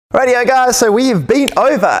Rightio guys, so we have been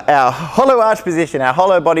over our hollow arch position, our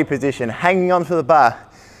hollow body position, hanging onto the bar.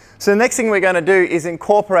 So the next thing we're going to do is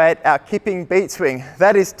incorporate our kipping beat swing.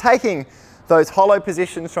 That is taking those hollow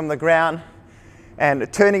positions from the ground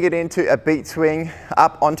and turning it into a beat swing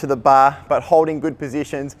up onto the bar, but holding good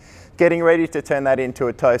positions, getting ready to turn that into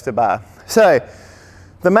a toaster bar. So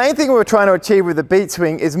the main thing we're trying to achieve with the beat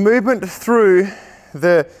swing is movement through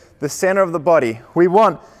the center of the body. We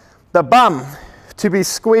want the bum to be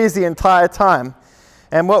squeezed the entire time.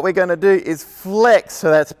 And what we're going to do is flex,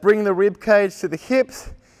 so that's bring the rib cage to the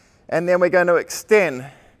hips, and then we're going to extend,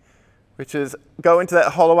 which is go into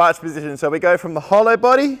that hollow arch position. So we go from the hollow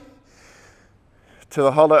body to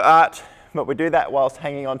the hollow arch, but we do that whilst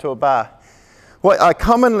hanging onto a bar. What I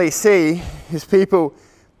commonly see is people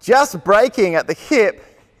just breaking at the hip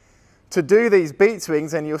to do these beat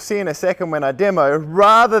swings, and you'll see in a second when I demo,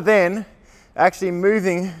 rather than actually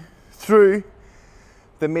moving through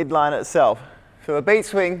the midline itself. So a beat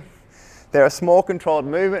swing, they're a small controlled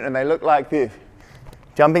movement and they look like this.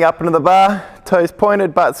 Jumping up into the bar, toes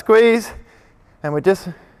pointed, butt squeeze, and we're just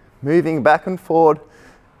moving back and forward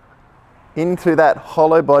into that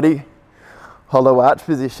hollow body, hollow arch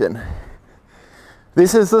position.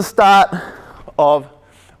 This is the start of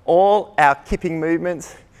all our kipping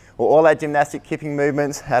movements, or all our gymnastic kipping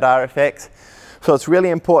movements at RFX. So it's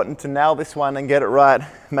really important to nail this one and get it right,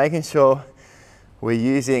 making sure we're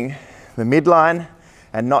using the midline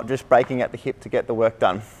and not just breaking at the hip to get the work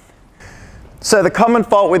done. So the common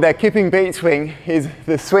fault with our kipping beat swing is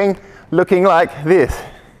the swing looking like this,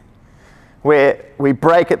 where we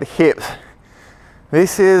break at the hips.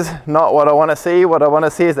 This is not what I want to see. What I want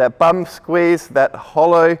to see is that bum squeeze, that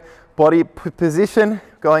hollow body position,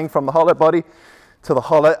 going from the hollow body to the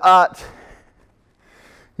hollow arch,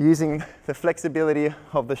 using the flexibility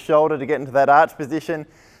of the shoulder to get into that arch position,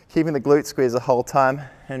 keeping the glute squeeze the whole time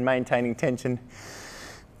and maintaining tension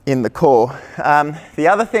in the core. The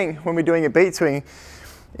other thing when we're doing a beat swing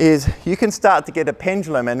is you can start to get a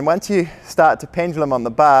pendulum, and once you start to pendulum on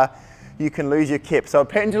the bar, you can lose your kip. So a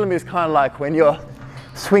pendulum is kind of like when you're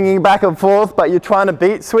swinging back and forth, but you're trying to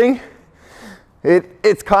beat swing.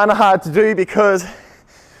 It's kind of hard to do because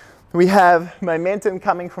we have momentum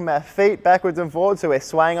coming from our feet backwards and forwards, so we're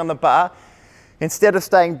swaying on the bar. Instead of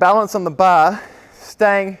staying balanced on the bar,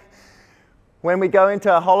 when we go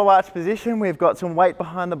into a hollow arch position, we've got some weight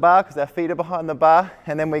behind the bar because our feet are behind the bar,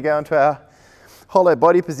 and then we go into our hollow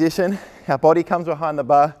body position. Our body comes behind the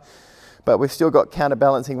bar, but we've still got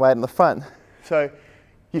counterbalancing weight in the front. So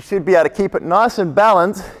you should be able to keep it nice and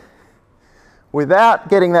balanced without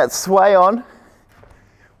getting that sway on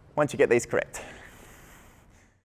once you get these correct.